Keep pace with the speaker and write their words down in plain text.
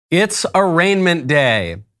It's arraignment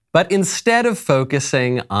day, but instead of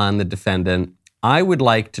focusing on the defendant, I would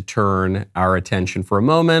like to turn our attention for a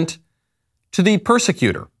moment to the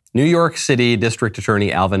persecutor, New York City District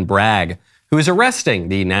Attorney Alvin Bragg, who is arresting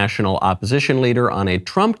the national opposition leader on a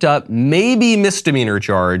trumped-up, maybe misdemeanor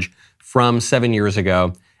charge from 7 years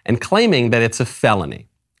ago and claiming that it's a felony.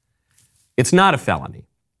 It's not a felony.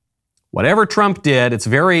 Whatever Trump did, it's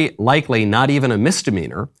very likely not even a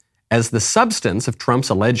misdemeanor, as the substance of Trump's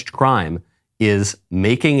alleged crime is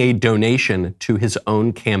making a donation to his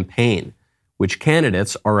own campaign, which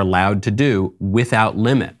candidates are allowed to do without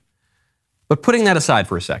limit. But putting that aside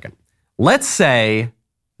for a second, let's say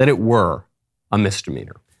that it were a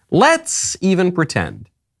misdemeanor. Let's even pretend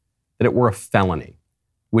that it were a felony,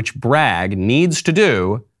 which Bragg needs to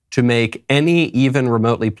do to make any even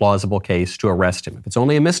remotely plausible case to arrest him. If it's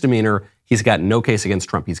only a misdemeanor, he's got no case against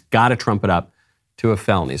Trump. He's got to trump it up to a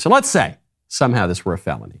felony. So let's say somehow this were a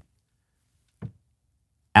felony.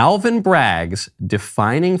 Alvin Bragg's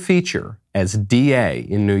defining feature as DA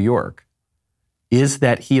in New York is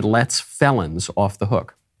that he lets felons off the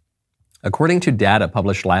hook. According to data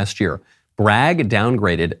published last year, Bragg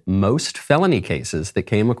downgraded most felony cases that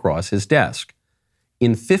came across his desk.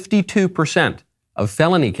 In 52% of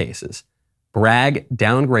felony cases, Bragg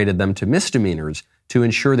downgraded them to misdemeanors to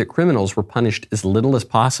ensure that criminals were punished as little as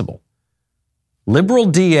possible. Liberal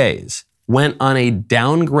DAs went on a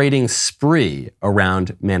downgrading spree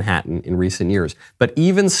around Manhattan in recent years. But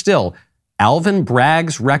even still, Alvin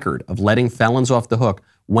Bragg's record of letting felons off the hook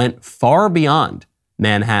went far beyond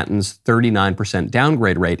Manhattan's 39%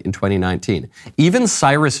 downgrade rate in 2019. Even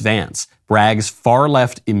Cyrus Vance, Bragg's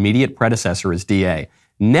far-left immediate predecessor as DA,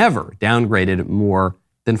 never downgraded more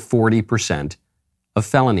than 40% of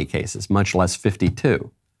felony cases, much less 52.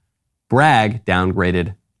 Bragg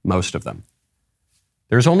downgraded most of them.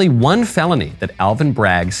 There's only one felony that Alvin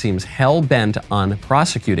Bragg seems hell-bent on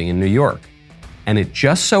prosecuting in New York, and it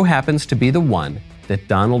just so happens to be the one that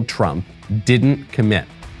Donald Trump didn't commit.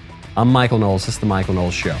 I'm Michael Knowles. This is The Michael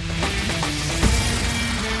Knowles Show.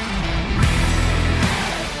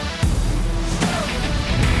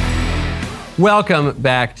 Welcome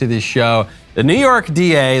back to the show. The New York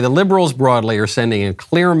DA, the liberals broadly, are sending a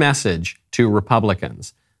clear message to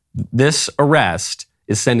Republicans. This arrest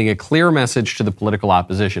is sending a clear message to the political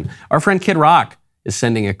opposition. Our friend Kid Rock is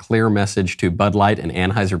sending a clear message to Bud Light and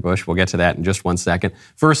Anheuser-Busch. We'll get to that in just 1 second.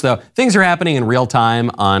 First, though, things are happening in real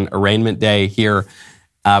time on arraignment day here.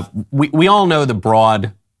 We all know the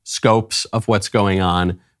broad scopes of what's going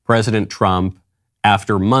on. President Trump,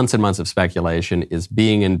 after months and months of speculation, is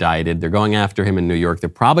being indicted. They're going after him in New York. They're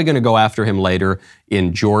probably going to go after him later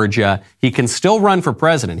in Georgia. He can still run for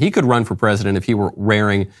president. He could run for president if he were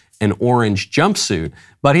wearing an orange jumpsuit,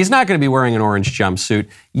 but he's not going to be wearing an orange jumpsuit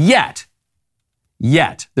yet.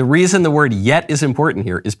 Yet. The reason the word yet is important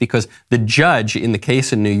here is because the judge in the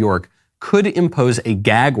case in New York could impose a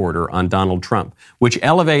gag order on Donald Trump, which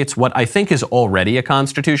elevates what I think is already a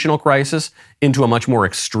constitutional crisis into a much more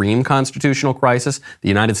extreme constitutional crisis. The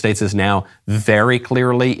United States is now very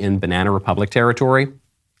clearly in banana republic territory,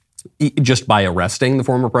 just by arresting the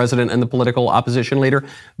former president and the political opposition leader.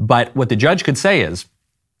 But what the judge could say is,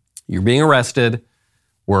 you're being arrested,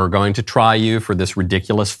 we're going to try you for this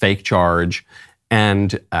ridiculous fake charge,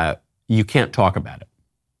 and you can't talk about it.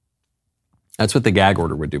 That's what the gag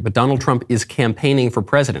order would do. But Donald Trump is campaigning for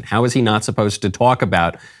president. How is he not supposed to talk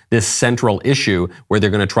about this central issue where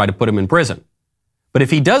they're going to try to put him in prison? But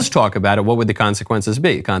if he does talk about it, what would the consequences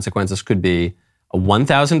be? The consequences could be a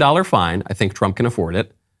 $1,000 fine. I think Trump can afford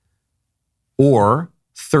it. Or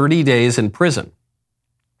 30 days in prison.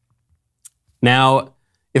 Now,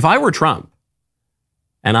 if I were Trump,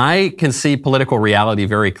 and I can see political reality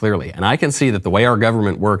very clearly, and I can see that the way our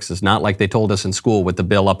government works is not like they told us in school with the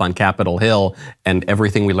bill up on Capitol Hill and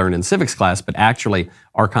everything we learned in civics class, but actually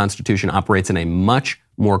our Constitution operates in a much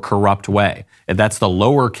more corrupt way. And that's the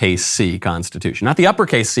lowercase c Constitution, not the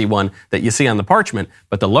uppercase c one that you see on the parchment,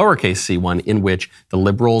 but the lowercase c one in which the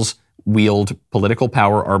liberals wield political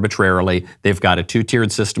power arbitrarily. They've got a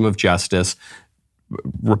two-tiered system of justice.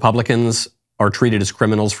 Republicans are treated as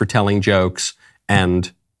criminals for telling jokes,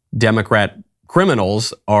 and Democrat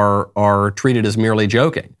criminals are treated as merely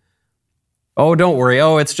joking. Oh, don't worry.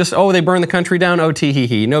 Oh, it's just, they burned the country down. Oh,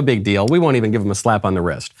 tee-hee-hee. No big deal. We won't even give him a slap on the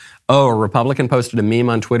wrist. Oh, a Republican posted a meme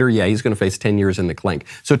on Twitter. Yeah, he's going to face 10 years in the clink.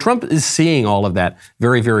 So Trump is seeing all of that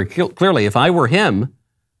very, very clearly. If I were him,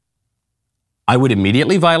 I would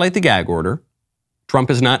immediately violate the gag order. Trump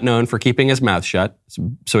is not known for keeping his mouth shut,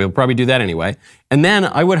 so he'll probably do that anyway. And then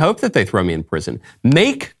I would hope that they throw me in prison.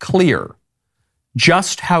 Make clear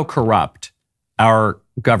just how corrupt our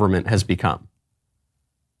government has become.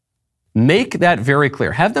 Make that very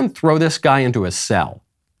clear. Have them throw this guy into a cell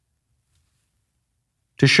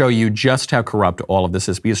to show you just how corrupt all of this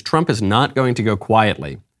is, because Trump is not going to go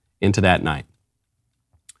quietly into that night.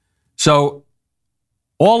 So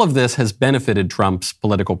all of this has benefited Trump's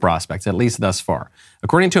political prospects, at least thus far.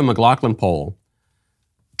 According to a McLaughlin poll,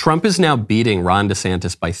 Trump is now beating Ron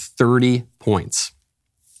DeSantis by 30 points.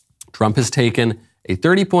 Trump has taken a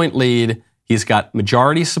 30-point lead. He's got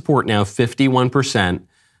majority support now, 51%,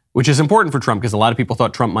 which is important for Trump because a lot of people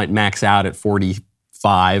thought Trump might max out at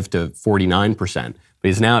 45 to 49%. But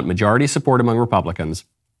he's now at majority support among Republicans.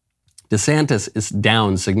 DeSantis is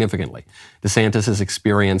down significantly. DeSantis has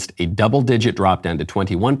experienced a double-digit drop down to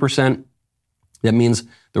 21%. That means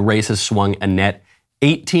the race has swung a net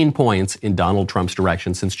 18 points in Donald Trump's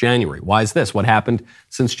direction since January. Why is this? What happened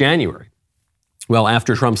since January? Well,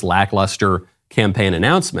 after Trump's lackluster campaign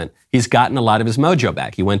announcement, he's gotten a lot of his mojo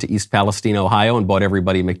back. He went to East Palestine, Ohio, and bought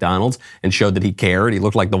everybody McDonald's and showed that he cared. He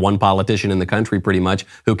looked like the one politician in the country, pretty much,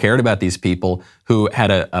 who cared about these people who had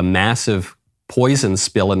a massive poison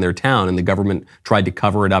spill in their town, and the government tried to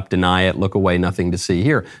cover it up, deny it, look away, nothing to see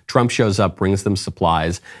here. Trump shows up, brings them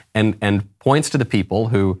supplies, and points to the people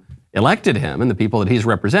who elected him and the people that he's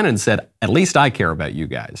represented and said, at least I care about you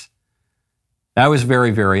guys. That was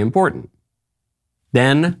very, very important.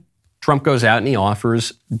 Then Trump goes out and he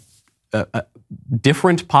offers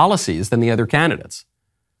different policies than the other candidates.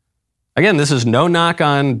 Again, this is no knock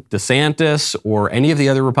on DeSantis or any of the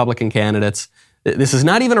other Republican candidates. This is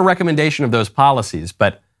not even a recommendation of those policies,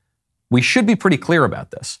 but we should be pretty clear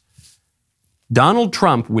about this. Donald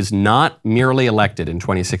Trump was not merely elected in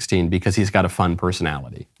 2016 because he's got a fun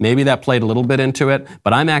personality. Maybe that played a little bit into it,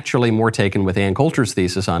 but I'm actually more taken with Ann Coulter's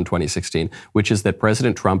thesis on 2016, which is that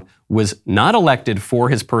President Trump was not elected for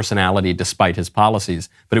his personality despite his policies,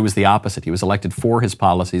 but it was the opposite. He was elected for his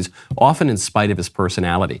policies, often in spite of his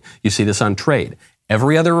personality. You see this on trade.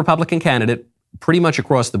 Every other Republican candidate, pretty much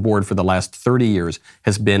across the board for the last 30 years,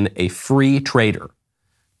 has been a free trader.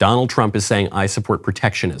 Donald Trump is saying, I support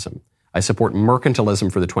protectionism. I support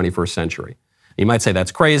mercantilism for the 21st century. You might say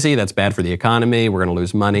that's crazy, that's bad for the economy, we're going to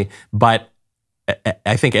lose money, but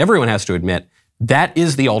I think everyone has to admit that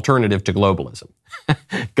is the alternative to globalism.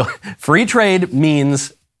 Free trade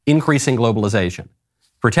means increasing globalization.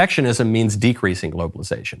 Protectionism means decreasing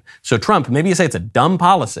globalization. So Trump, maybe you say it's a dumb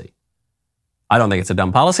policy. I don't think it's a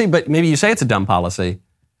dumb policy, but maybe you say it's a dumb policy.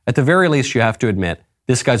 At the very least, you have to admit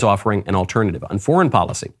this guy's offering an alternative. On foreign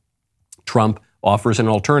policy, Trump offers an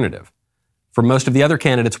alternative. For most of the other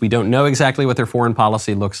candidates, we don't know exactly what their foreign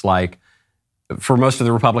policy looks like. For most of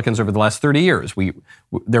the Republicans over the last 30 years,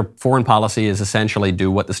 their foreign policy is essentially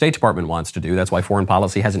do what the State Department wants to do. That's why foreign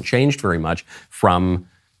policy hasn't changed very much from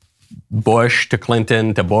Bush to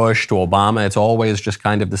Clinton to Bush to Obama. It's always just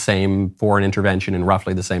kind of the same foreign intervention in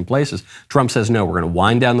roughly the same places. Trump says, no, we're going to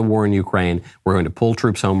wind down the war in Ukraine. We're going to pull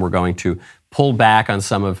troops home. We're going to pull back on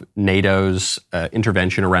some of NATO's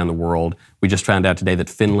intervention around the world. We just found out today that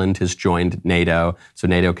Finland has joined NATO. So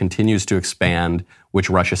NATO continues to expand, which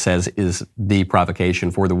Russia says is the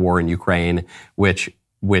provocation for the war in Ukraine, which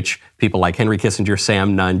people like Henry Kissinger,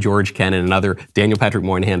 Sam Nunn, George Kennan, and other Daniel Patrick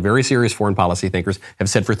Moynihan, very serious foreign policy thinkers, have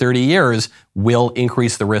said for 30 years will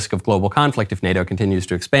increase the risk of global conflict if NATO continues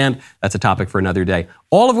to expand. That's a topic for another day.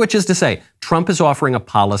 All of which is to say, Trump is offering a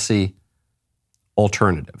policy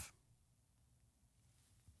alternative.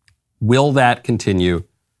 Will that continue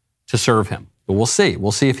to serve him? But we'll see.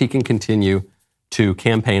 We'll see if he can continue to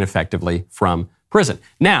campaign effectively from prison.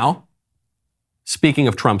 Now, speaking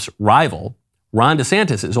of Trump's rival, Ron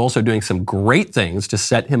DeSantis is also doing some great things to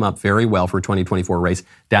set him up very well for a 2024 race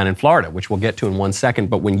down in Florida, which we'll get to in 1 second.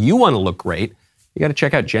 But when you want to look great, you got to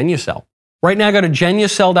check out Genucel. Right now, go to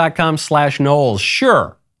Genucel.com/Knowles.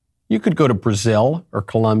 Sure, you could go to Brazil or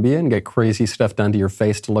Colombia and get crazy stuff done to your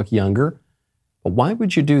face to look younger. But why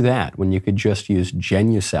would you do that when you could just use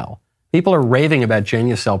Genucel? People are raving about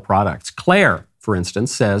Genucel products. Claire, for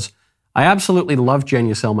instance, says, I absolutely love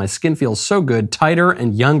Genucel. My skin feels so good, tighter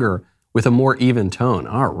and younger with a more even tone.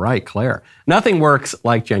 All right, Claire. Nothing works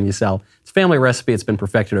like Genucel. It's a family recipe. It's been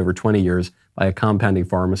perfected over 20 years by a compounding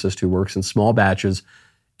pharmacist who works in small batches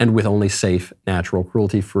and with only safe, natural,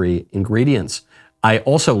 cruelty-free ingredients. I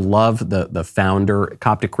also love the founder,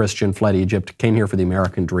 Coptic Christian, fled Egypt, came here for the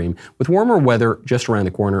American dream. With warmer weather just around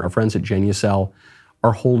the corner, our friends at Genucel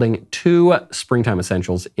are holding 2 springtime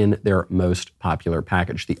essentials in their most popular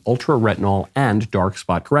package, the Ultra Retinol and Dark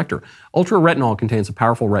Spot Corrector. Ultra Retinol contains a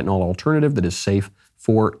powerful retinol alternative that is safe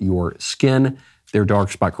for your skin. Their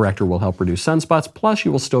Dark Spot Corrector will help reduce sunspots, plus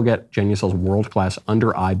you will still get Genucel's world-class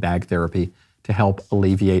under-eye bag therapy to help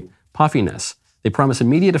alleviate puffiness. They promise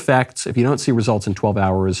immediate effects. If you don't see results in 12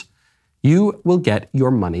 hours, you will get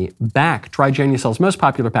your money back. Try Genucel's most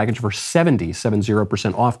popular package for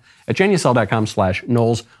 70% off at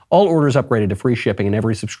Genucel.com/Knowles. All orders upgraded to free shipping, and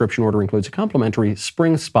every subscription order includes a complimentary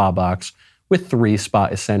spring spa box with 3 spa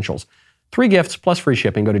essentials. 3 gifts plus free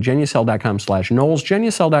shipping. Go to Genucel.com/Knowles,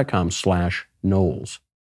 Genucel.com/Knowles.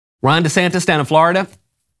 Ron DeSantis down in Florida.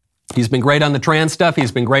 He's been great on the trans stuff.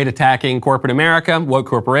 He's been great attacking corporate America, woke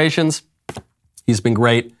corporations. He's been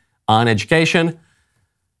great on education.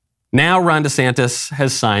 Now Ron DeSantis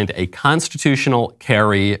has signed a constitutional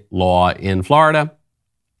carry law in Florida.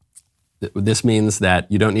 This means that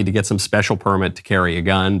you don't need to get some special permit to carry a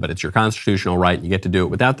gun, but it's your constitutional right and you get to do it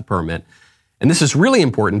without the permit. And this is really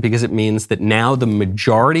important because it means that now the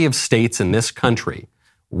majority of states in this country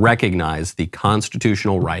recognize the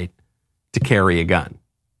constitutional right to carry a gun.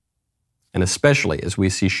 And especially as we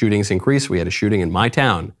see shootings increase, we had a shooting in my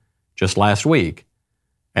town just last week.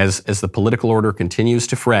 As the political order continues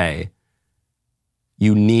to fray,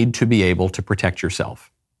 you need to be able to protect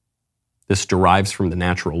yourself. This derives from the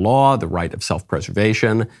natural law, the right of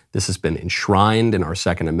self-preservation. This has been enshrined in our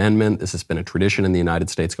Second Amendment. This has been a tradition in the United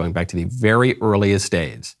States going back to the very earliest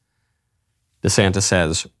days. DeSantis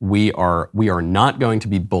says we are not going to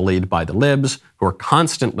be bullied by the libs who are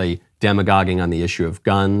constantly demagoguing on the issue of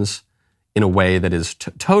guns in a way that is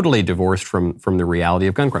totally divorced from the reality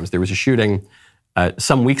of gun crimes. There was a shooting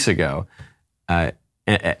some weeks ago.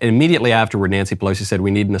 Immediately afterward, Nancy Pelosi said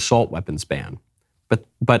we need an assault weapons ban.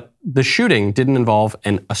 But the shooting didn't involve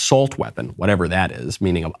an assault weapon, whatever that is,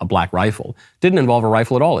 meaning a black rifle. Didn't involve a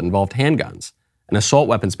rifle at all. It involved handguns. An assault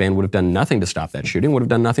weapons ban would have done nothing to stop that shooting, would have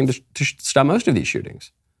done nothing to stop most of these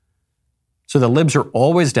shootings. So the libs are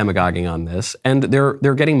always demagoguing on this, and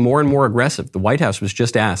they're getting more and more aggressive. The White House was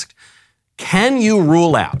just asked, can you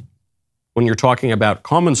rule out, when you're talking about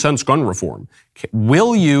common sense gun reform,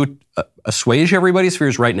 will you assuage everybody's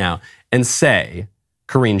fears right now and say,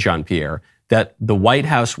 Karine Jean-Pierre, that the White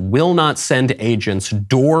House will not send agents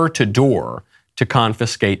door to door to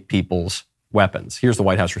confiscate people's weapons? Here's the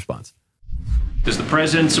White House response. Does the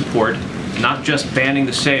president support not just banning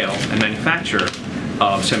the sale and manufacture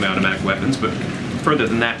of semi-automatic weapons, but further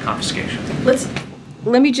than that, confiscation?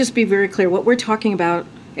 Let me just be very clear. What we're talking about,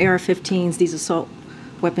 AR-15s, these assault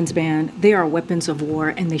weapons ban, they are weapons of war,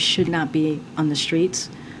 and they should not be on the streets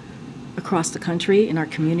across the country, in our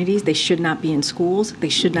communities. They should not be in schools. They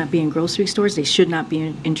should not be in grocery stores. They should not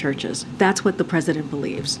be in churches. That's what the president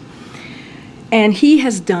believes. And he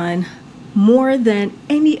has done more than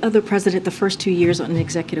any other president the first 2 years on an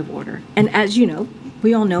executive order. And as you know,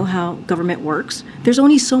 we all know how government works. There's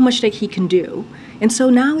only so much that he can do. And so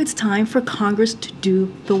now it's time for Congress to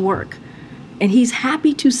do the work. And he's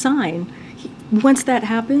happy to sign. Once that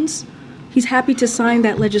happens, he's happy to sign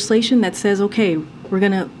that legislation that says, okay, we're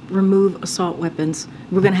going to remove assault weapons.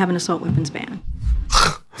 We're going to have an assault weapons ban.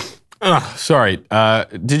 Sorry.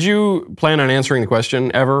 Did you plan on answering the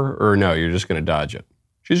question ever? Or no, you're just going to dodge it?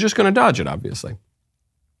 She's just going to dodge it, obviously. It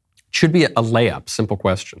should be a layup, simple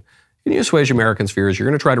question. Can you assuage Americans' fears? You're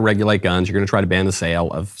going to try to regulate guns. You're going to try to ban the sale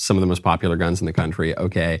of some of the most popular guns in the country.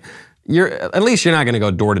 Okay. At least you're not going to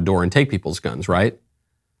go door to door and take people's guns, right?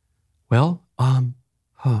 Well,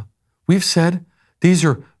 we've said these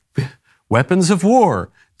are weapons of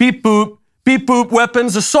war. Beep boop,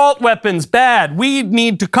 weapons, assault weapons, bad. We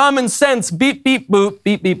need to common sense, beep, beep, boop,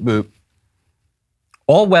 beep, beep, boop.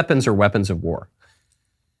 All weapons are weapons of war.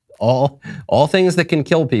 All things that can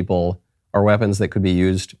kill people are weapons that could be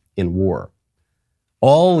used in war.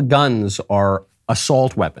 All guns are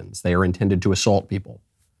assault weapons. They are intended to assault people.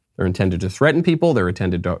 They're intended to threaten people. They're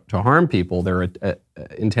intended to harm people. They're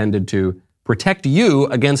intended to protect you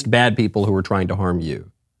against bad people who are trying to harm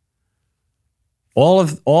you. All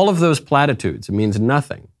of those platitudes, it means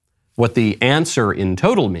nothing. What the answer in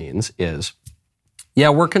total means is, yeah,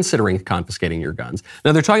 we're considering confiscating your guns.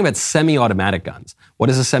 Now, they're talking about semi-automatic guns. What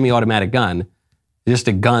is a semi-automatic gun? Just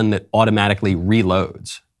a gun that automatically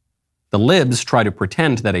reloads. The libs try to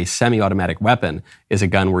pretend that a semi-automatic weapon is a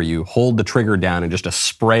gun where you hold the trigger down and just a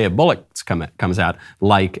spray of bullets comes out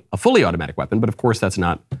like a fully automatic weapon. But of course, that's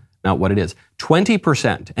not what it is.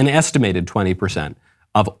 20%, an estimated 20%,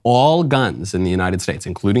 of all guns in the United States,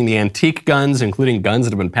 including the antique guns, including guns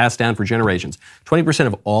that have been passed down for generations, 20%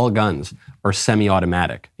 of all guns are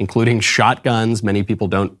semi-automatic, including shotguns. Many people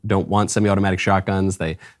don't want semi-automatic shotguns.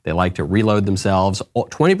 They like to reload themselves.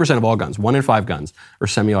 20% of all guns, 1 in 5 guns, are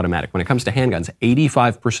semi-automatic. When it comes to handguns,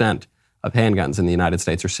 85% of handguns in the United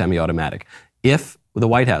States are semi-automatic. If the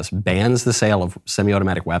White House bans the sale of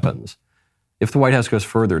semi-automatic weapons, if the White House goes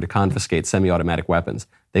further to confiscate semi-automatic weapons,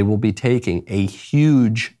 they will be taking a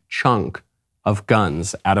huge chunk of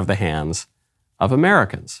guns out of the hands of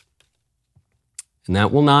Americans. And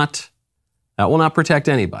that will not protect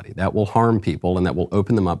anybody. That will harm people, and that will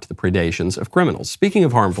open them up to the predations of criminals. Speaking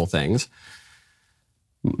of harmful things,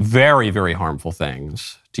 very, very harmful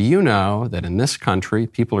things, do you know that in this country,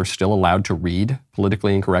 people are still allowed to read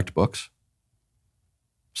politically incorrect books?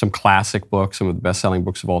 Some classic books, some of the best-selling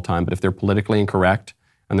books of all time, but if they're politically incorrect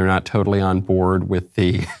and they're not totally on board with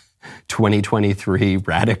the 2023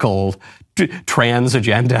 radical trans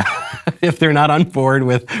agenda, if they're not on board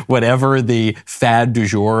with whatever the fad du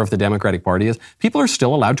jour of the Democratic Party is, people are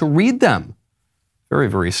still allowed to read them. Very,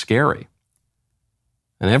 very scary.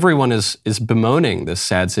 And everyone is bemoaning this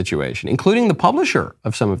sad situation, including the publisher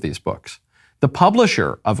of some of these books. The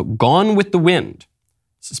publisher of Gone with the Wind,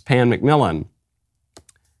 this is Pan Macmillan,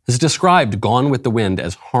 has described Gone with the Wind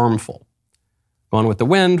as harmful. Gone with the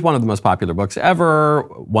Wind, one of the most popular books ever,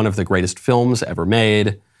 one of the greatest films ever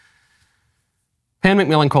made. Pan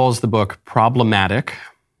Macmillan calls the book problematic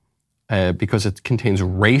because it contains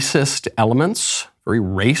racist elements, very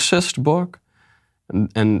racist book,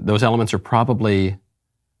 and those elements are probably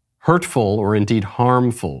hurtful or indeed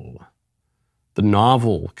harmful. The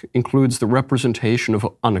novel includes the representation of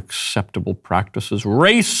unacceptable practices,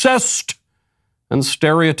 racist and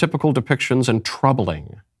stereotypical depictions, and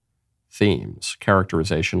troubling themes,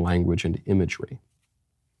 characterization, language, and imagery.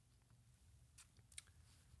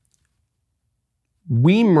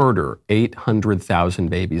 We murder 800,000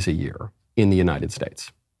 babies a year in the United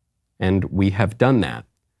States, and we have done that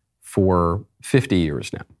for 50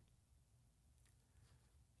 years now.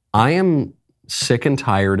 I am sick and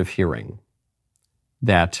tired of hearing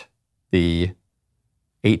that the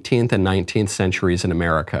 18th and 19th centuries in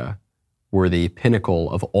America were the pinnacle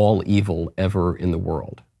of all evil ever in the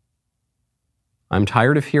world. I'm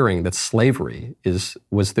tired of hearing that slavery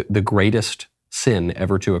was the greatest sin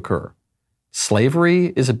ever to occur. Slavery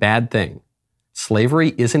is a bad thing.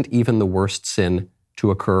 Slavery isn't even the worst sin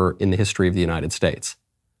to occur in the history of the United States.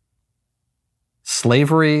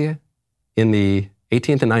 Slavery in the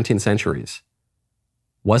 18th and 19th centuries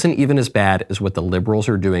wasn't even as bad as what the liberals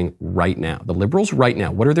are doing right now. The liberals right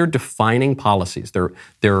now, what are their defining policies? They're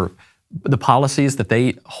the policies that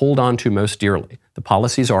they hold on to most dearly. The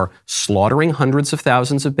policies are slaughtering hundreds of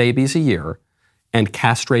thousands of babies a year and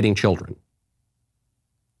castrating children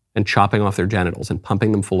and chopping off their genitals and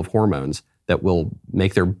pumping them full of hormones that will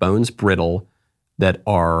make their bones brittle, that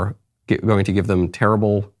are going to give them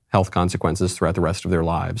terrible health consequences throughout the rest of their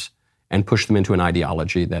lives, and push them into an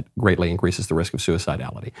ideology that greatly increases the risk of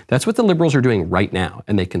suicidality. That's what the liberals are doing right now,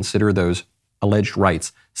 and they consider those alleged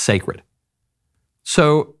rights sacred.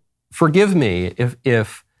 So forgive me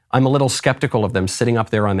if I'm a little skeptical of them sitting up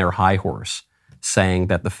there on their high horse saying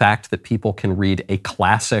that the fact that people can read a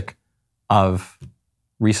classic of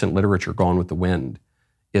recent literature, Gone with the Wind,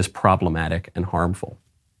 is problematic and harmful.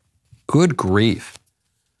 Good grief.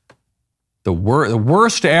 The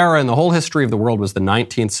worst era in the whole history of the world was the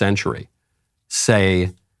 19th century,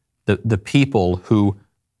 say the people who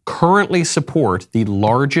currently support the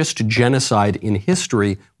largest genocide in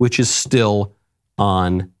history, which is still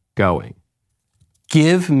ongoing.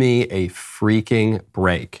 Give me a freaking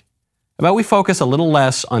break. How about we focus a little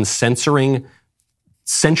less on censoring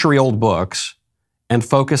century-old books and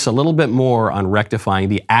focus a little bit more on rectifying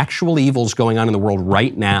the actual evils going on in the world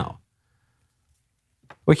right now?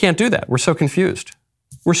 We can't do that. We're so confused.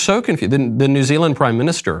 We're so confused. The New Zealand Prime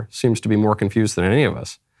Minister seems to be more confused than any of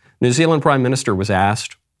us. New Zealand Prime Minister was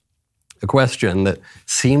asked a question that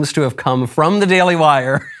seems to have come from the Daily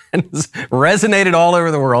Wire and has resonated all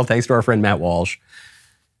over the world, thanks to our friend Matt Walsh.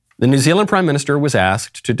 The New Zealand Prime Minister was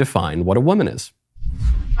asked to define what a woman is.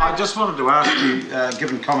 I just wanted to ask you,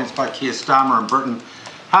 given comments by Keir Starmer in Britain,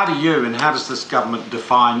 how do you and how does this government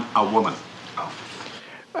define a woman?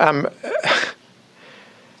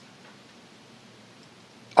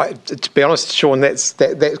 To be honest, Sean,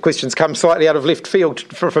 that question's come slightly out of left field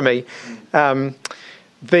for me.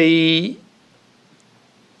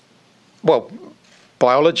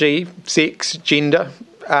 Biology, sex, gender.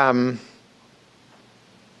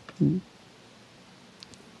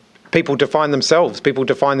 People define themselves. People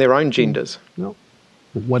define their own genders. No.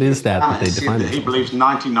 What is that they define? He believes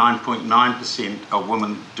 99.9% of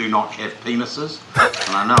women do not have penises.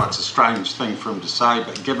 And I know it's a strange thing for him to say,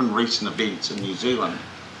 but given recent events in New Zealand,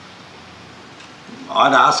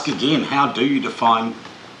 I'd ask again, how do you define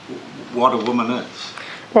what a woman is?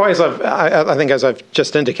 Well, I think as I've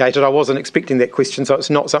just indicated, I wasn't expecting that question, so it's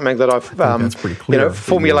not something that I've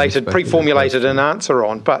pre-formulated an answer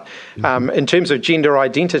on. But in terms of gender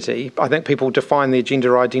identity, I think people define their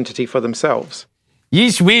gender identity for themselves.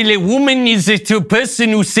 Yes, well, a woman is a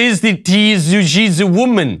person who says that she's a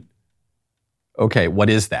woman. Okay, what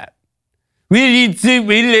is that? Well,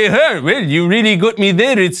 you really got me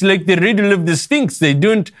there. It's like the riddle of the Sphinx. They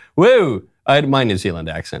don't, whoa. My New Zealand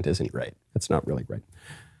accent isn't great. It's not really great.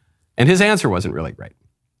 And his answer wasn't really great.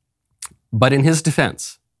 But in his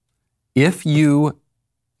defense, if you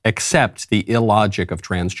accept the illogic of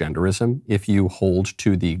transgenderism, if you hold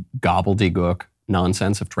to the gobbledygook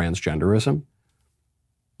nonsense of transgenderism,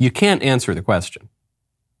 you can't answer the question.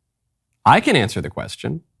 I can answer the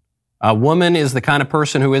question. A woman is the kind of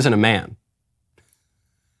person who isn't a man.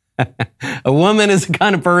 A woman is the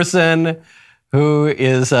kind of person who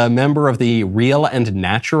is a member of the real and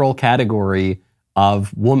natural category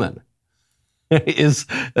of woman. Has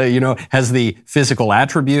the physical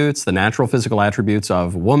attributes, the natural physical attributes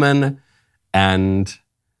of woman, and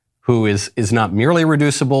who is not merely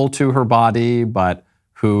reducible to her body, but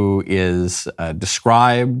who is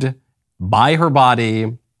described by her body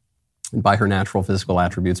and by her natural physical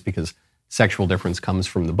attributes, because sexual difference comes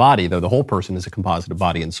from the body, though the whole person is a composite of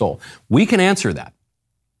body and soul. We can answer that.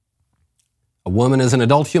 A woman is an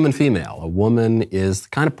adult human female. A woman is the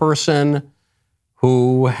kind of person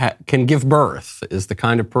who can give birth, is the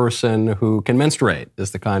kind of person who can menstruate,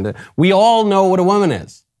 is the kind of... We all know what a woman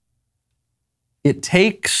is. It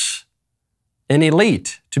takes an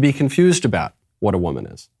elite to be confused about what a woman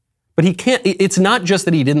is. But he can't... It's not just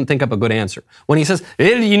that he didn't think up a good answer. When he says,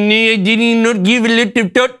 well, I did not give a lot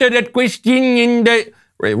of thought to that question, and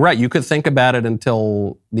right, you could think about it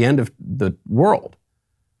until the end of the world.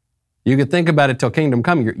 You could think about it till kingdom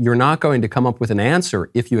come. You're not going to come up with an answer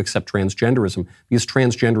if you accept transgenderism, because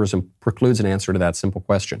transgenderism precludes an answer to that simple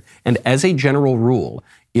question. And as a general rule,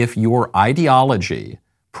 if your ideology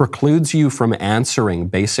precludes you from answering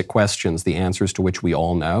basic questions, the answers to which we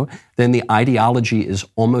all know, then the ideology is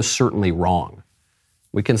almost certainly wrong.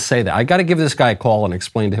 We can say that. I got to give this guy a call and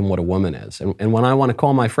explain to him what a woman is. And when I want to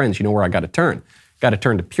call my friends, you know where I got to turn? Got to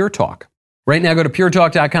turn to Pure Talk. Right now, go to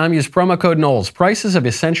puretalk.com, use promo code Knowles. Prices of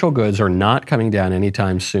essential goods are not coming down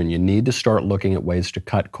anytime soon. You need to start looking at ways to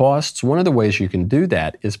cut costs. One of the ways you can do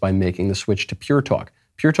that is by making the switch to Pure Talk.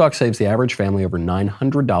 Pure Talk saves the average family over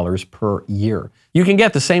 $900 per year. You can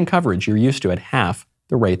get the same coverage you're used to at half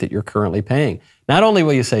the rate that you're currently paying. Not only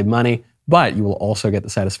will you save money, but you will also get the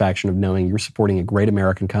satisfaction of knowing you're supporting a great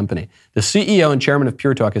American company. The CEO and chairman of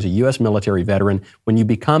Pure Talk is a U.S. military veteran. When you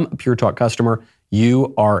become a Pure Talk customer,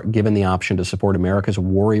 you are given the option to support America's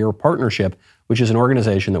Warrior Partnership, which is an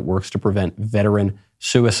organization that works to prevent veteran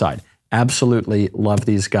suicide. Absolutely love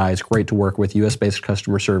these guys. Great to work with. U.S.-based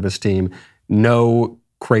customer service team. No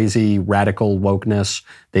crazy radical wokeness.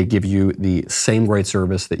 They give you the same great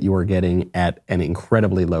service that you are getting at an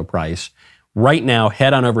incredibly low price. Right now,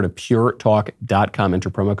 head on over to puretalk.com, enter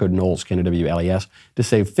promo code Knowles, K-N-W-L-E-S, to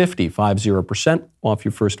save 50% off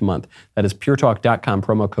your first month. That is puretalk.com,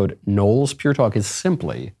 promo code Knowles. Pure Talk is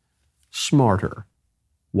simply smarter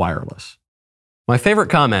wireless. My favorite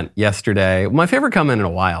comment yesterday, my favorite comment in a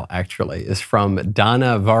while, actually, is from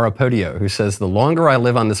Donna Varapodio, who says, the longer I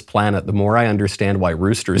live on this planet, the more I understand why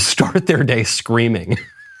roosters start their day screaming.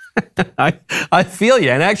 I feel you.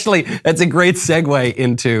 And actually, that's a great segue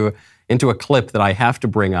into a clip that I have to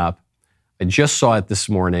bring up. I just saw it this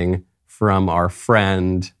morning from our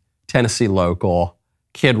friend, Tennessee local,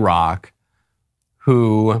 Kid Rock,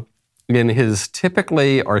 who, in his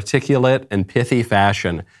typically articulate and pithy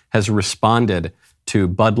fashion, has responded to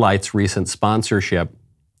Bud Light's recent sponsorship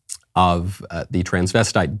of the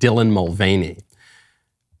transvestite Dylan Mulvaney.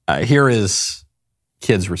 Here is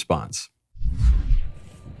Kid's response.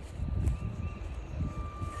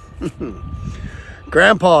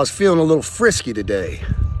 Grandpa's feeling a little frisky today.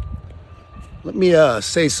 Let me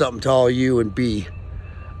say something to all you and be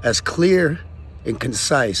as clear and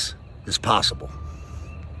concise as possible.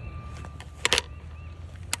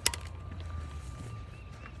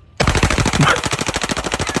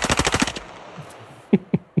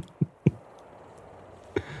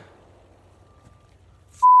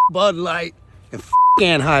 Bud Light and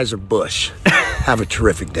Anheuser-Busch. Have a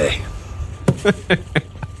terrific day.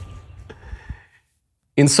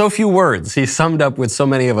 In so few words, he summed up what so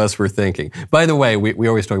many of us were thinking. By the way, we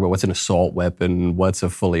always talk about what's an assault weapon, what's a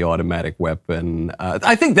fully automatic weapon.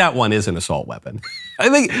 I think that one is an assault weapon.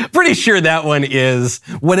 Pretty sure that one is,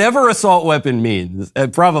 whatever assault weapon means,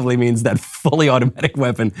 it probably means that fully automatic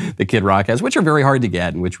weapon that Kid Rock has, which are very hard to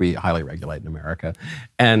get and which we highly regulate in America.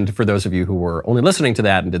 And for those of you who were only listening to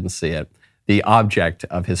that and didn't see it, the object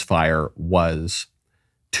of his fire was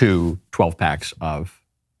 2 12-packs of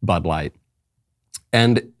Bud Light.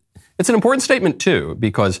 And it's an important statement, too,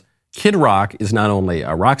 because Kid Rock is not only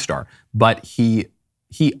a rock star, but he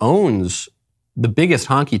owns the biggest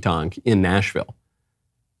honky-tonk in Nashville.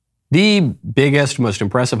 The biggest, most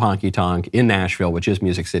impressive honky-tonk in Nashville, which is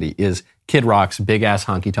Music City, is Kid Rock's big-ass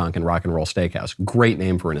honky-tonk and rock and roll steakhouse. Great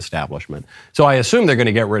name for an establishment. So I assume they're going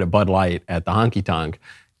to get rid of Bud Light at the honky-tonk.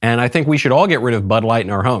 And I think we should all get rid of Bud Light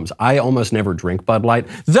in our homes. I almost never drink Bud Light.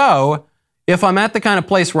 Though, if I'm at the kind of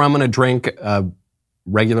place where I'm going to drink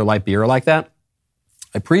regular light beer like that,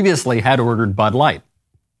 I previously had ordered Bud Light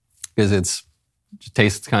because it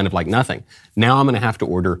tastes kind of like nothing. Now I'm going to have to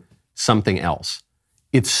order something else.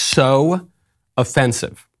 It's so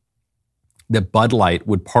offensive that Bud Light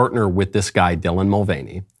would partner with this guy, Dylan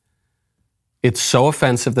Mulvaney. It's so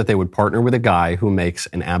offensive that they would partner with a guy who makes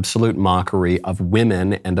an absolute mockery of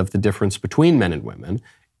women and of the difference between men and women.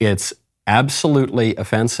 It's absolutely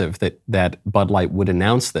offensive that Bud Light would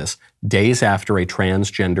announce this days after a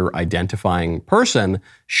transgender identifying person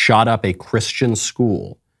shot up a Christian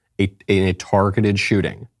school in a targeted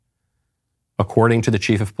shooting. According to the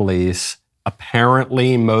chief of police,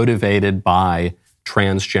 apparently motivated by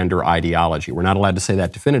transgender ideology. We're not allowed to say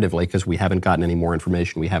that definitively because we haven't gotten any more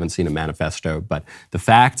information. We haven't seen a manifesto, but the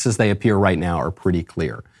facts as they appear right now are pretty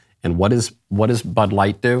clear. And what does Bud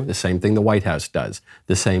Light do? The same thing the White House does.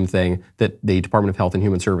 The same thing that the Department of Health and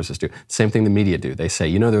Human Services do. The same thing the media do. They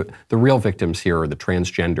say, the real victims here are the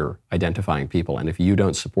transgender identifying people. And if you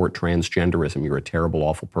don't support transgenderism, you're a terrible,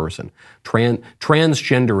 awful person.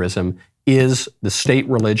 Transgenderism is the state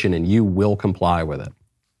religion and you will comply with it.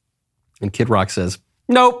 And Kid Rock says,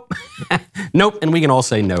 nope, nope. And we can all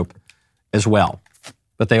say nope as well.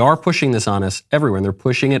 But they are pushing this on us everywhere, and they're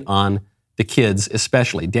pushing it on the kids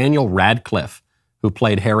especially. Daniel Radcliffe, who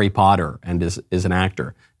played Harry Potter and is an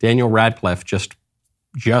actor. Daniel Radcliffe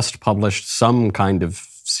just published some kind of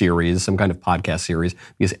series, some kind of podcast series,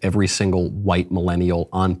 because every single white millennial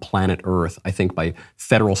on planet Earth, I think by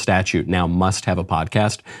federal statute now must have a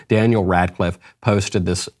podcast. Daniel Radcliffe posted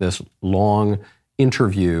this long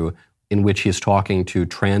interview in which he is talking to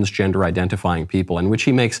transgender identifying people, in which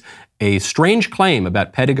he makes a strange claim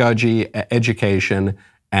about pedagogy, education,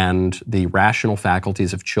 and the rational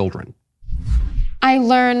faculties of children. I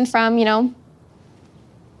learned from,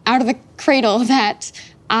 out of the cradle that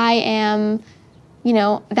I am,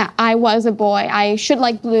 that I was a boy. I should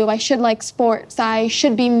like blue. I should like sports. I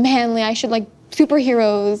should be manly. I should like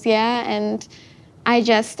superheroes, yeah? And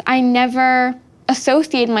I never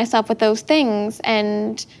associated myself with those things.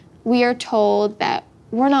 And we are told that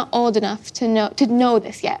we're not old enough to know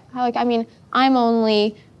this yet. I'm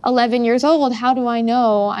only 11 years old. How do I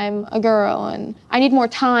know I'm a girl? And I need more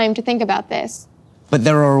time to think about this. But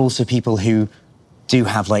there are also people who do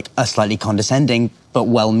have a slightly condescending but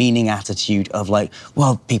well-meaning attitude of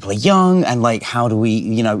people are young and how do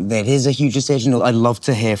we, that is a huge decision. I'd love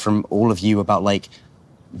to hear from all of you about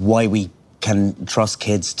why we can trust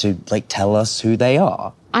kids to tell us who they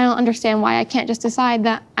are. I don't understand why I can't just decide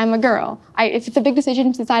that I'm a girl. If it's a big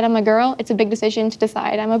decision to decide I'm a girl, it's a big decision to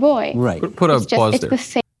decide I'm a boy. Right. Put a pause there. The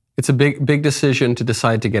same. It's a big decision to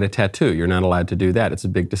decide to get a tattoo. You're not allowed to do that. It's a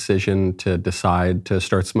big decision to decide to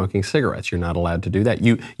start smoking cigarettes. You're not allowed to do that.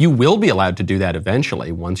 You will be allowed to do that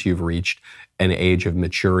eventually once you've reached an age of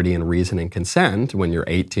maturity and reason and consent when you're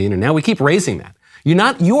 18. And now we keep raising that.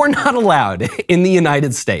 You are not allowed in the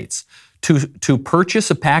United States to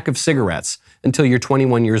purchase a pack of cigarettes until you're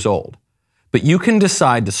 21 years old. But you can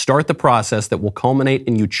decide to start the process that will culminate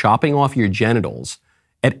in you chopping off your genitals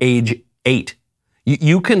at age 8.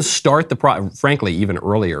 You can start frankly, even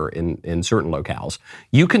earlier in certain locales.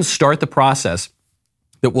 You can start the process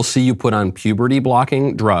that will see you put on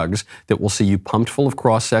puberty-blocking drugs, that will see you pumped full of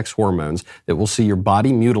cross-sex hormones, that will see your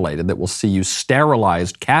body mutilated, that will see you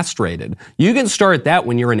sterilized, castrated. You can start that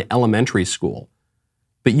when you're in elementary school.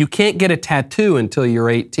 But you can't get a tattoo until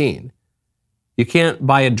you're 18. You can't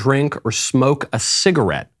buy a drink or smoke a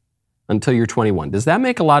cigarette until you're 21. Does that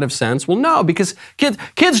make a lot of sense? Well, no, because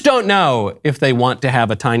kids don't know if they want to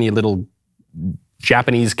have a tiny little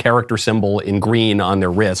Japanese character symbol in green on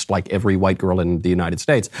their wrist like every white girl in the United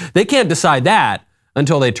States. They can't decide that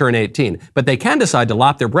until they turn 18. But they can decide to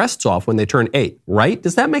lop their breasts off when they turn 8, right?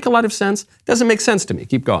 Does that make a lot of sense? Doesn't make sense to me.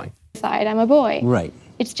 Keep going. Decide I'm a boy. Right.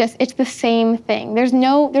 It's the same thing. There's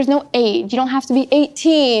no age. You don't have to be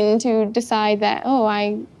 18 to decide that,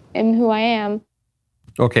 I am who I am.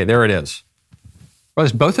 Okay, there it is.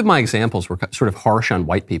 Both of my examples were sort of harsh on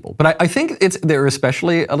white people, but I think they're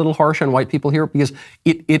especially a little harsh on white people here because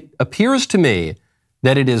it appears to me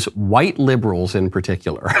that it is white liberals in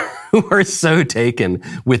particular who are so taken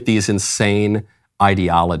with these insane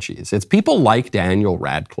ideologies. It's people like Daniel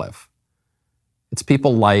Radcliffe. It's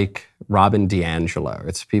people like Robin DiAngelo.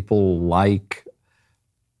 It's people like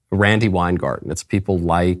Randy Weingarten. It's people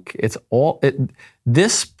like,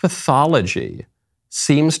 this pathology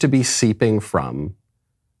seems to be seeping from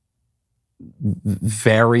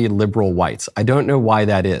very liberal whites. I don't know why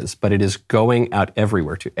that is, but it is going out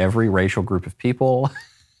everywhere, to every racial group of people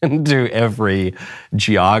and to every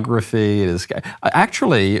geography. It is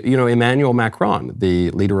actually, Emmanuel Macron, the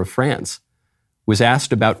leader of France, was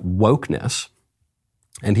asked about wokeness,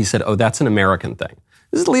 and he said, "Oh, that's an American thing."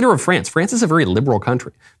 This is the leader of France. France is a very liberal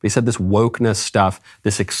country. But he said this wokeness stuff,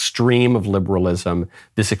 this extreme of liberalism,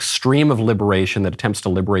 this extreme of liberation that attempts to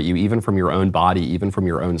liberate you even from your own body, even from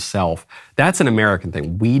your own self, that's an American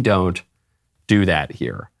thing. We don't do that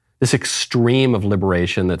here. This extreme of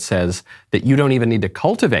liberation that says that you don't even need to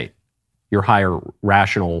cultivate your higher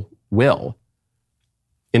rational will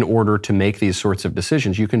in order to make these sorts of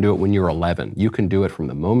decisions. You can do it when you're 11. You can do it from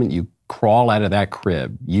the moment you crawl out of that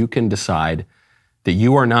crib. You can decide that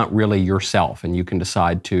you are not really yourself, and you can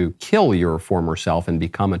decide to kill your former self and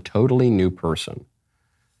become a totally new person.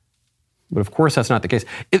 But of course, that's not the case.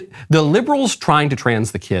 The liberals trying to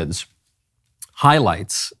trans the kids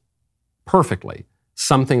highlights perfectly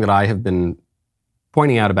something that I have been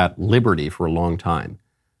pointing out about liberty for a long time,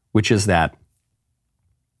 which is that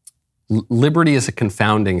liberty is a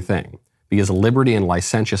confounding thing, because liberty and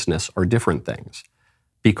licentiousness are different things,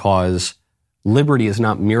 because liberty is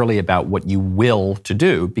not merely about what you will to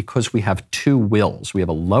do, because we have two wills. We have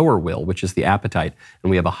a lower will, which is the appetite,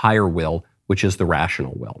 and we have a higher will, which is the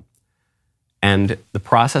rational will. And the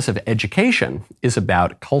process of education is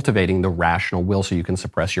about cultivating the rational will so you can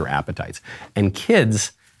suppress your appetites. And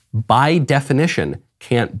kids, by definition,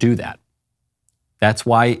 can't do that. That's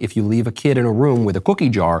why if you leave a kid in a room with a cookie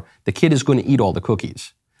jar, the kid is going to eat all the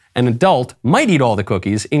cookies. An adult might eat all the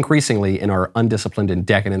cookies. Increasingly in our undisciplined and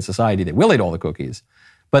decadent society, they will eat all the cookies.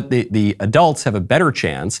 But the adults have a better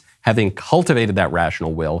chance, having cultivated that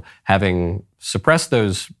rational will, having suppressed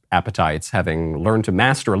those appetites, having learned to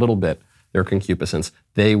master a little bit their concupiscence,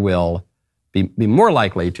 they will be more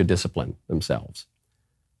likely to discipline themselves.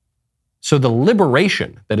 So the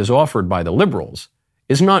liberation that is offered by the liberals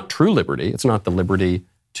is not true liberty. It's not the liberty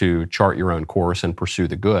to chart your own course and pursue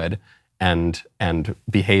the good and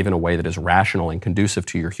behave in a way that is rational and conducive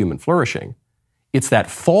to your human flourishing. It's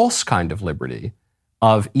that false kind of liberty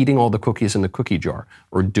of eating all the cookies in the cookie jar,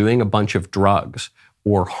 or doing a bunch of drugs,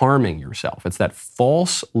 or harming yourself. It's that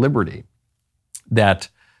false liberty that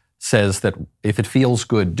says that if it feels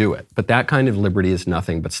good, do it. But that kind of liberty is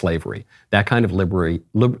nothing but slavery. That kind of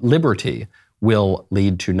liberty will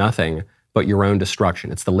lead to nothing but your own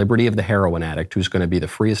destruction. It's the liberty of the heroin addict who's going to be the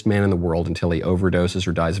freest man in the world until he overdoses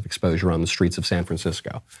or dies of exposure on the streets of San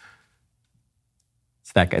Francisco.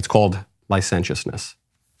 It's that guy. It's called licentiousness.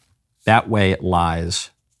 That way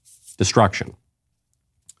lies destruction.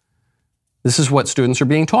 This is what students are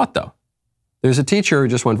being taught, though. There's a teacher who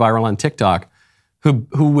just went viral on TikTok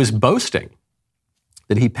who was boasting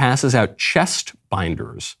that he passes out chest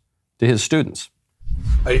binders to his students.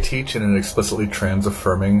 I teach in an explicitly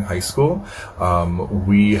trans-affirming high school.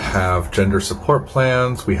 We have gender support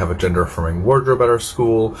plans. We have a gender-affirming wardrobe at our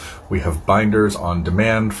school. We have binders on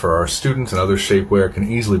demand for our students and other shapewear can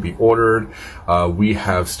easily be ordered. We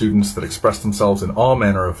have students that express themselves in all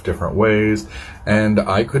manner of different ways. And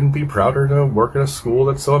I couldn't be prouder to work at a school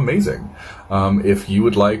that's so amazing. If you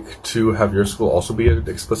would like to have your school also be an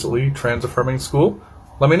explicitly trans-affirming school,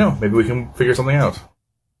 let me know. Maybe we can figure something out.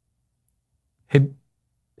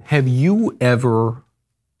 Have you ever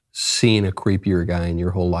seen a creepier guy in your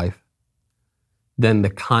whole life than the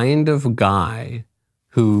kind of guy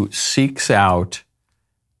who seeks out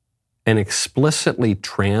an explicitly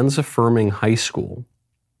trans-affirming high school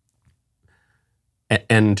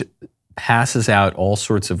and passes out all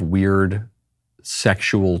sorts of weird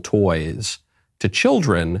sexual toys to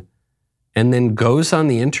children and then goes on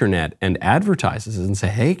the internet and advertises and say,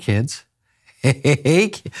 hey kids, hey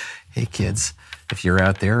kids, if you're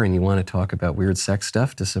out there and you want to talk about weird sex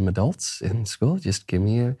stuff to some adults in school, just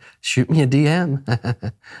shoot me a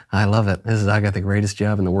DM. I love it. I got the greatest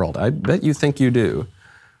job in the world. I bet you think you do.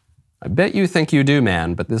 I bet you think you do,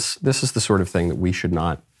 man. But this is the sort of thing that we should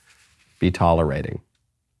not be tolerating.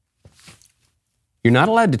 You're not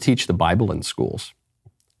allowed to teach the Bible in schools.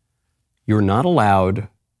 You're not allowed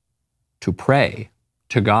to pray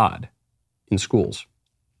to God in schools.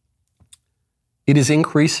 It is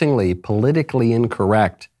increasingly politically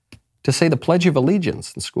incorrect to say the Pledge of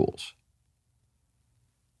Allegiance in schools.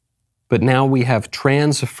 But now we have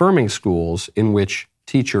trans-affirming schools in which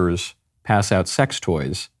teachers pass out sex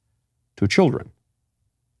toys to children.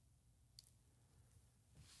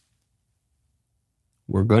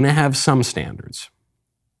 We're going to have some standards.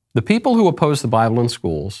 The people who oppose the Bible in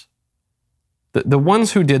schools, the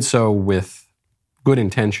ones who did so with good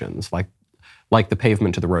intentions, like like the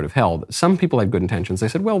pavement to the road of hell. Some people had good intentions. They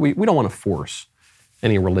said, well, we don't want to force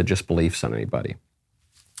any religious beliefs on anybody.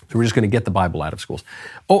 So we're just going to get the Bible out of schools.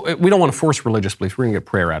 Oh, we don't want to force religious beliefs. We're going to get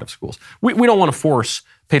prayer out of schools. We don't want to force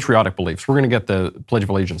patriotic beliefs. We're going to get the Pledge of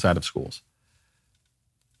Allegiance out of schools.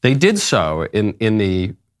 They did so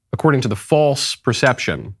according to the false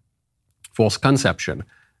conception,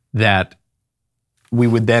 that we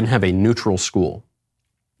would then have a neutral school.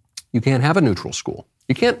 You can't have a neutral school.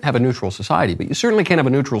 You can't have a neutral society, but you certainly can't have a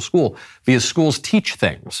neutral school because schools teach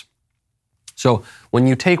things. So when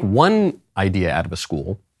you take one idea out of a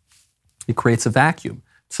school, it creates a vacuum.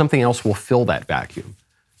 Something else will fill that vacuum.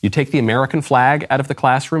 You take the American flag out of the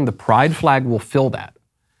classroom, the pride flag will fill that.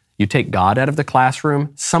 You take God out of the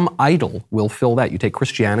classroom, some idol will fill that. You take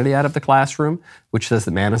Christianity out of the classroom, which says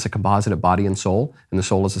that man is a composite of body and soul, and the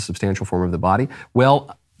soul is a substantial form of the body.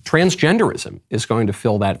 Well, transgenderism is going to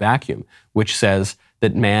fill that vacuum, which says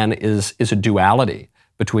that man is a duality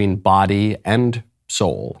between body and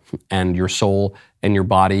soul and your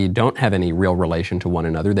body don't have any real relation to one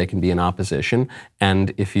another. They can be in opposition.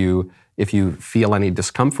 And if you feel any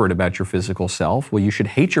discomfort about your physical self, well, you should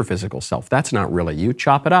hate your physical self. That's not really you.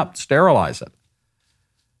 Chop it up, sterilize it.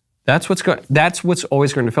 That's what's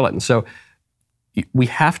always going to fill it. And so we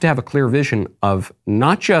have to have a clear vision of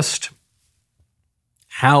not just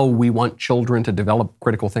how we want children to develop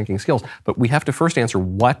critical thinking skills, but we have to first answer,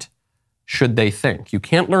 what should they think? You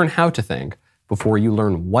can't learn how to think before you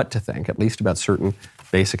learn what to think, at least about certain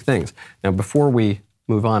basic things. Now, before we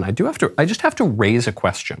move on, I just have to raise a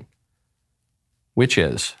question, which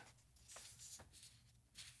is,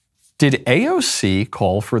 did AOC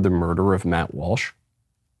call for the murder of Matt Walsh?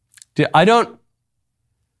 I don't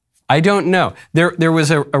know. There was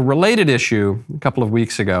a related issue a couple of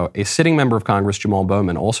weeks ago. A sitting member of Congress, Jamal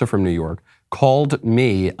Bowman, also from New York, called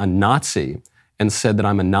me a Nazi and said that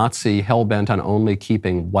I'm a Nazi hell-bent on only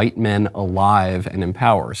keeping white men alive and in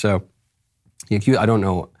power. So I don't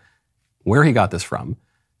know where he got this from.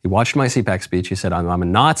 He watched my CPAC speech. He said, I'm a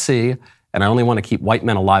Nazi and I only want to keep white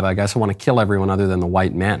men alive. I guess I want to kill everyone other than the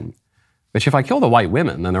white men. Which if I kill the white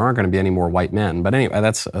women, then there aren't going to be any more white men. But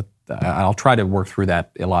anyway, I'll try to work through that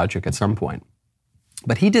illogic at some point.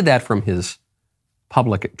 But he did that from his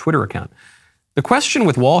public Twitter account. The question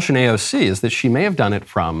with Walsh and AOC is that she may have done it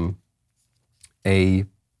from a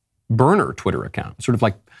burner Twitter account, sort of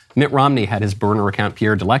like Mitt Romney had his burner account,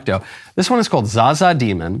 Pierre Delecto. This one is called Zaza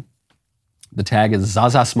Demon. The tag is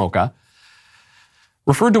Zaza Smoka.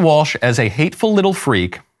 Referred to Walsh as a hateful little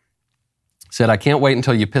freak. Said, I can't wait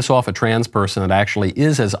until you piss off a trans person that actually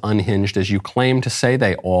is as unhinged as you claim to say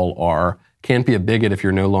they all are. Can't be a bigot if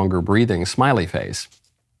you're no longer breathing, smiley face.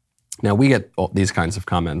 Now, we get these kinds of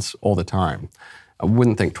comments all the time. I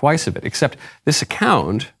wouldn't think twice of it, except this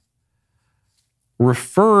account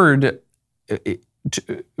responded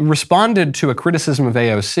to a criticism of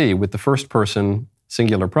AOC with the first person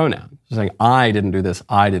singular pronoun, saying, I didn't do this,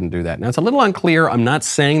 I didn't do that. Now, it's a little unclear. I'm not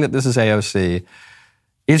saying that this is AOC.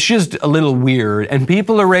 It's just a little weird, and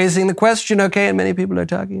people are raising the question, okay, and many people are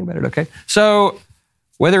talking about it, okay? So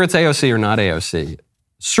whether it's AOC or not AOC,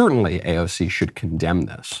 certainly AOC should condemn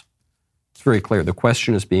this. It's very clear. The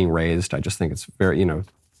question is being raised. I just think it's very,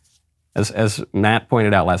 as Matt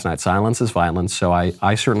pointed out last night, silence is violence, so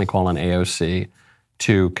I certainly call on AOC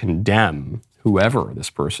to condemn whoever this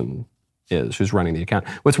person is who's running the account.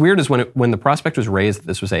 What's weird is when the prospect was raised that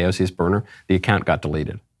this was AOC's burner, the account got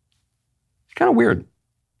deleted. It's kind of weird.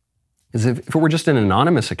 As if it were just an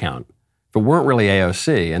anonymous account, if it weren't really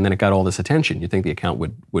AOC and then it got all this attention, you'd think the account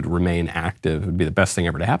would remain active. It would be the best thing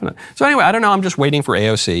ever to happen. So anyway, I don't know. I'm just waiting for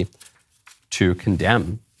AOC to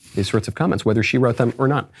condemn these sorts of comments, whether she wrote them or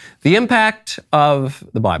not. The impact of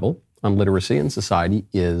the Bible on literacy and society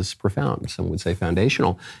is profound. Some would say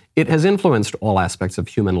foundational. It has influenced all aspects of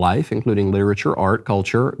human life, including literature, art,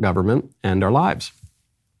 culture, government, and our lives.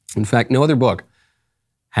 In fact, no other book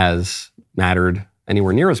has mattered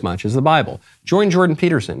anywhere near as much as the Bible. Join Jordan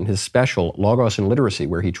Peterson in his special Logos and Literacy,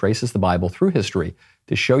 where he traces the Bible through history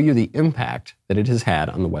to show you the impact that it has had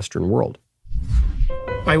on the Western world.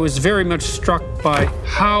 I was very much struck by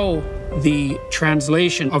how the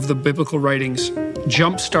translation of the biblical writings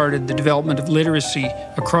jump-started the development of literacy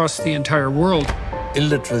across the entire world.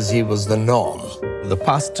 Illiteracy was the norm. The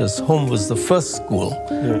pastor's home was the first school,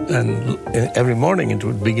 and every morning it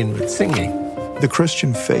would begin with singing. The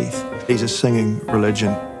Christian faith is a singing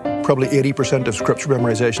religion. Probably 80% of scripture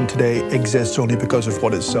memorization today exists only because of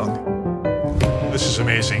what is sung. This is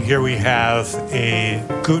amazing. Here we have a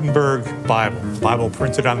Gutenberg Bible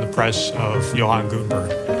printed on the press of Johann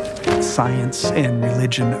Gutenberg. science and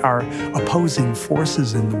religion are opposing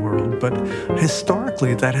forces in the world, but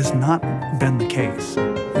historically that has not been the case.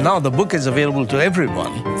 Now the book is available to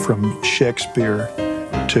everyone. From Shakespeare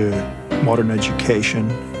to modern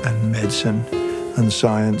education and medicine and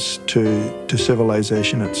science to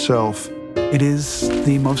civilization itself. It is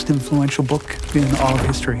the most influential book in all of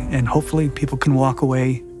history, and hopefully people can walk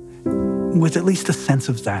away with at least a sense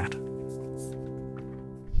of that.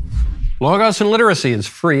 Logos and Literacy is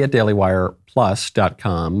free at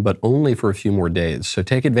dailywireplus.com, but only for a few more days. So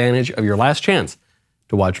take advantage of your last chance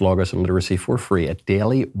to watch Logos and Literacy for free at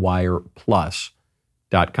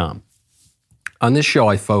dailywireplus.com. On this show,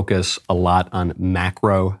 I focus a lot on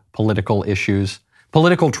macro political issues,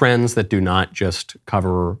 political trends that do not just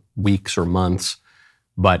cover weeks or months,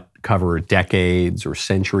 but cover decades or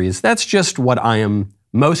centuries. That's just what I am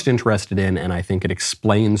most interested in, and I think it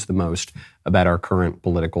explains the most about our current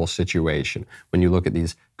political situation when you look at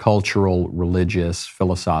these cultural, religious,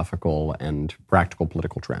 philosophical, and practical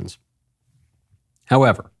political trends.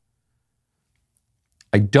 However,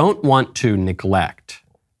 I don't want to neglect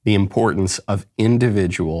the importance of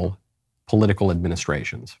individual political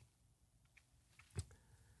administrations.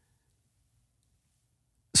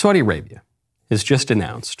 Saudi Arabia has just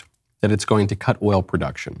announced that it's going to cut oil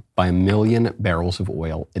production by 1 million barrels of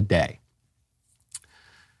oil a day.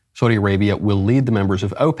 Saudi Arabia will lead the members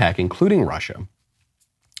of OPEC, including Russia,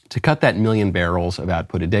 to cut that 1 million barrels of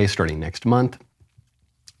output a day starting next month.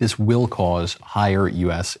 This will cause higher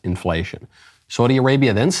U.S. inflation. Saudi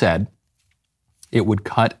Arabia then said it would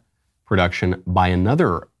cut production by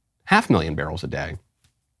another 500,000 barrels a day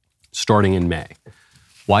starting in May.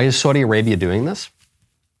 Why is Saudi Arabia doing this?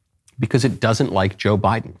 Because it doesn't like Joe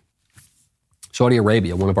Biden. Saudi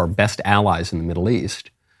Arabia, one of our best allies in the Middle East,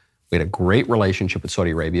 we had a great relationship with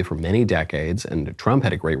Saudi Arabia for many decades, and Trump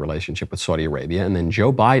had a great relationship with Saudi Arabia. And then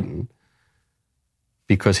Joe Biden,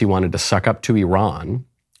 because he wanted to suck up to Iran,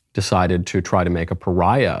 decided to try to make a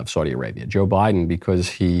pariah of Saudi Arabia. Joe Biden, because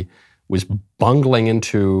he was bungling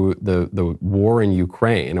into the war in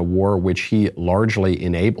Ukraine, a war which he largely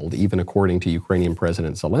enabled, even according to Ukrainian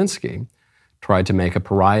President Zelensky, tried to make a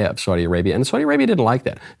pariah of Saudi Arabia. And Saudi Arabia didn't like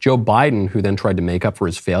that. Joe Biden, who then tried to make up for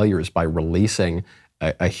his failures by releasing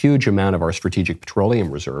a huge amount of our strategic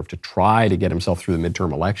petroleum reserve to try to get himself through the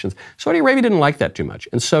midterm elections, Saudi Arabia didn't like that too much.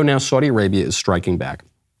 And so now Saudi Arabia is striking back.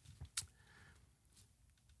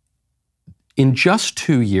 In just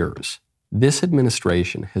 2 years, this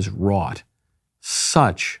administration has wrought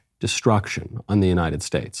such destruction on the United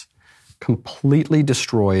States, completely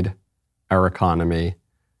destroyed our economy,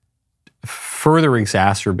 further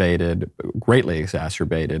greatly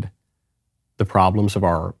exacerbated the problems of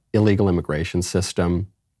our illegal immigration system,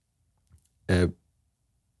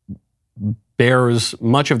 bears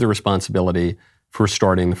much of the responsibility for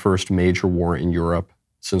starting the first major war in Europe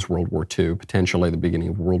since World War II, potentially the beginning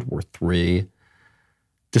of World War III,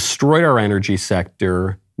 destroyed our energy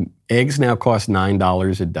sector. Eggs now cost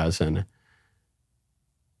 $9 a dozen.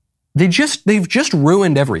 They've just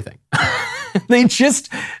ruined everything.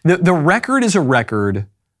 The record is a record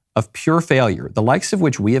of pure failure, the likes of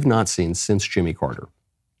which we have not seen since Jimmy Carter.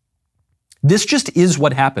 This just is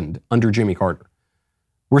what happened under Jimmy Carter.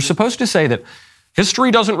 We're supposed to say that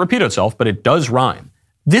history doesn't repeat itself, but it does rhyme.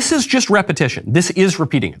 This is just repetition. This is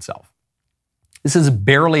repeating itself. This is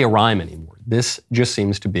barely a rhyme anymore. This just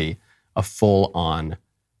seems to be a full-on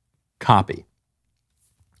copy.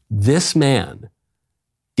 This man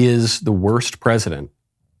is the worst president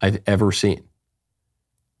I've ever seen.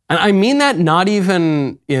 And I mean that not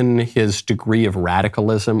even in his degree of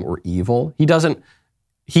radicalism or evil.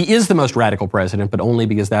 He is the most radical president, but only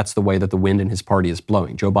because that's the way that the wind in his party is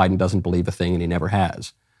blowing. Joe Biden doesn't believe a thing, and he never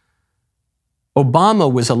has.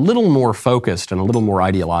 Obama was a little more focused and a little more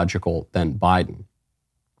ideological than Biden.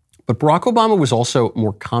 But Barack Obama was also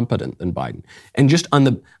more competent than Biden. And just on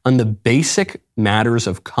the basic matters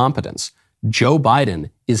of competence, Joe Biden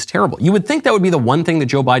is terrible. You would think that would be the one thing that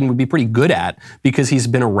Joe Biden would be pretty good at because he's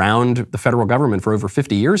been around the federal government for over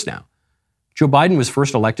 50 years now. Joe Biden was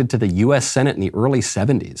first elected to the U.S. Senate in the early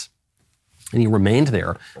 70s, and he remained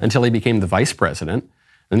there until he became the vice president.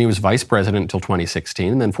 Then he was vice president until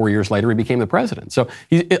 2016, and then 4 years later he became the president. So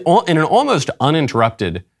he's in an almost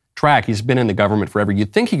uninterrupted track. He's been in the government forever.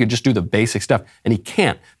 You'd think he could just do the basic stuff, and he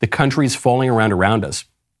can't. The country's falling around us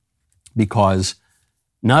because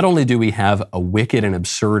not only do we have a wicked and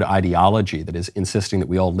absurd ideology that is insisting that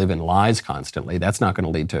we all live in lies constantly, that's not going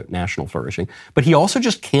to lead to national flourishing, but he also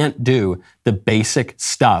just can't do the basic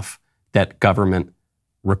stuff that government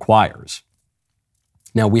requires.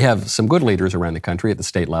 Now, we have some good leaders around the country at the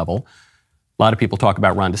state level. A lot of people talk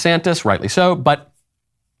about Ron DeSantis, rightly so, but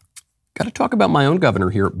Got to talk about my own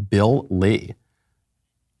governor here, Bill Lee.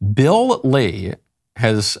 Bill Lee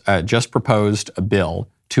has just proposed a bill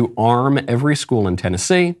to arm every school in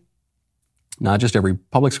Tennessee, not just every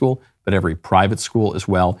public school, but every private school as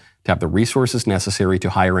well, to have the resources necessary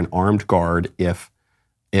to hire an armed guard if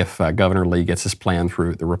Governor Lee gets his plan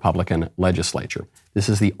through the Republican legislature. This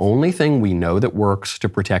is the only thing we know that works to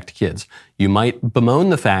protect kids. You might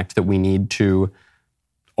bemoan the fact that we need to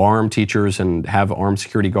arm teachers and have armed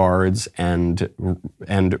security guards and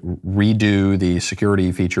redo the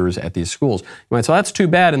security features at these schools. You might say, well, that's too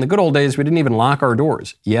bad. In the good old days, we didn't even lock our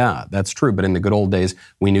doors. Yeah, that's true. But in the good old days,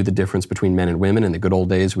 we knew the difference between men and women. In the good old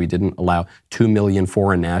days, we didn't allow 2 million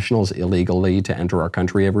foreign nationals illegally to enter our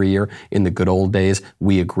country every year. In the good old days,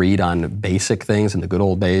 we agreed on basic things. In the good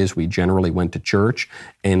old days, we generally went to church.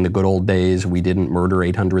 In the good old days, we didn't murder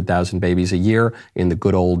 800,000 babies a year. In the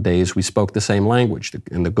good old days, we spoke the same language.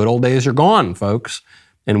 In the good old days are gone, folks.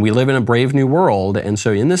 And we live in a brave new world. And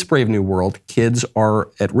so in this brave new world, kids are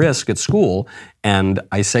at risk at school. And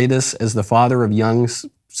I say this as the father of young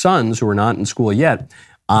sons who are not in school yet.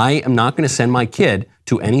 I am not going to send my kid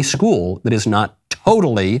to any school that is not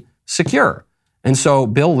totally secure. And so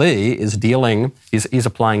Bill Lee is he's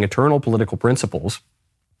applying eternal political principles,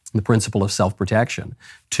 the principle of self-protection,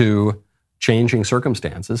 to changing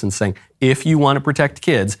circumstances and saying, if you want to protect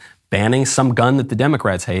kids, banning some gun that the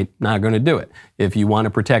Democrats hate, not going to do it. If you want to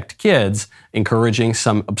protect kids, encouraging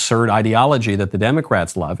some absurd ideology that the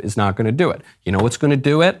Democrats love is not going to do it. You know what's going to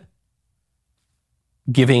do it?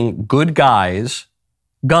 Giving good guys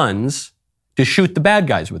guns to shoot the bad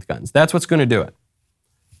guys with guns. That's what's going to do it.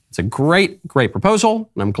 It's a great, great proposal,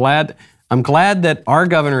 and I'm glad that our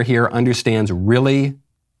governor here understands really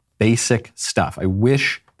basic stuff. I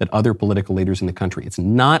wish that other political leaders in the country. It's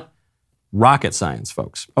not rocket science,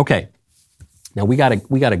 folks. Okay, now we got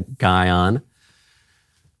a guy on,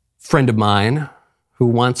 friend of mine, who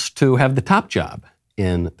wants to have the top job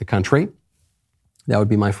in the country. That would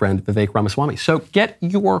be my friend Vivek Ramaswamy. So get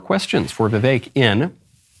your questions for Vivek in.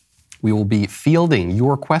 We will be fielding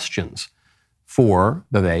your questions for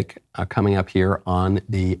Vivek coming up here on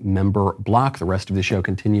the member block. The rest of the show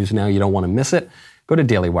continues now. You don't want to miss it. Go to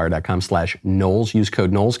dailywire.com/Knowles. Use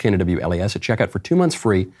code Knowles, Knowles, at checkout for 2 months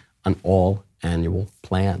free on all annual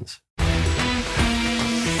plans.